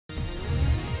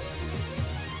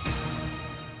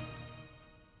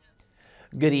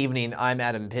Good evening, I'm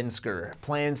Adam Pinsker.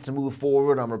 Plans to move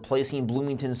forward on replacing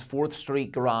Bloomington's 4th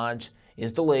Street garage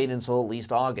is delayed until at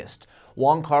least August.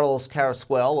 Juan Carlos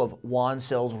Carrasquel of Juan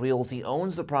Sells Realty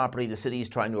owns the property the city is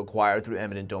trying to acquire through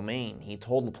eminent domain. He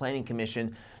told the Planning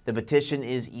Commission the petition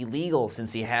is illegal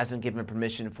since he hasn't given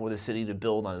permission for the city to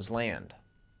build on his land.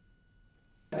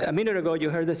 A minute ago, you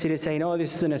heard the city saying, oh,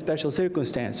 this is in a special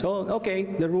circumstance. Oh, okay,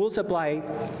 the rules apply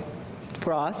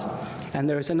for us, and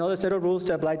there's another set of rules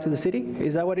to apply to the city?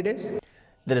 Is that what it is?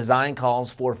 The design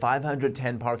calls for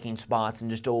 510 parking spots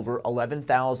and just over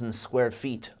 11,000 square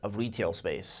feet of retail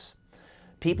space.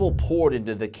 People poured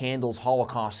into the CANDLES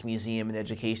Holocaust Museum and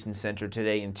Education Center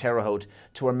today in Terre Haute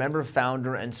to remember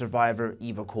founder and survivor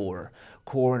Eva Kor.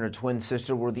 Kor and her twin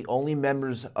sister were the only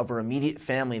members of her immediate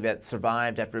family that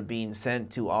survived after being sent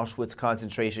to Auschwitz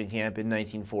concentration camp in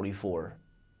 1944.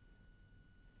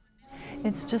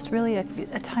 It's just really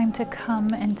a time to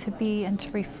come and to be and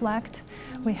to reflect.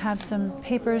 We have some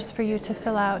papers for you to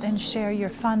fill out and share your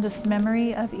fondest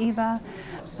memory of Eva.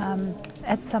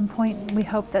 At some point, we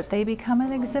hope that they become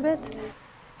an exhibit.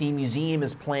 The museum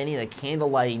is planning a candle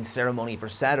lighting ceremony for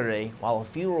Saturday. While a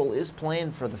funeral is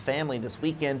planned for the family this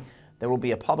weekend, there will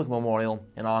be a public memorial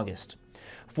in August.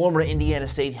 Former Indiana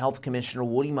State Health Commissioner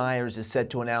Woody Myers is set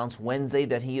to announce Wednesday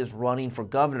that he is running for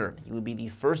governor. He would be the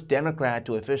first Democrat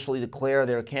to officially declare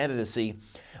their candidacy.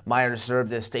 Myers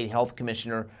served as state health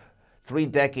commissioner 3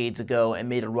 decades ago and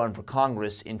made a run for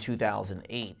Congress in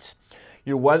 2008.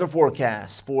 Your weather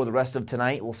forecast for the rest of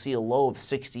tonight, we'll see a low of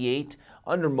 68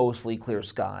 under mostly clear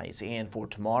skies. And for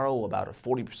tomorrow, about a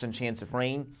 40% chance of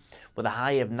rain with a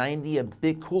high of 90, a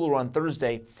bit cooler on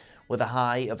Thursday with a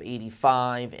high of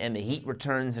 85, and the heat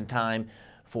returns in time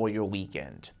for your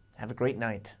weekend. Have a great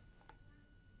night.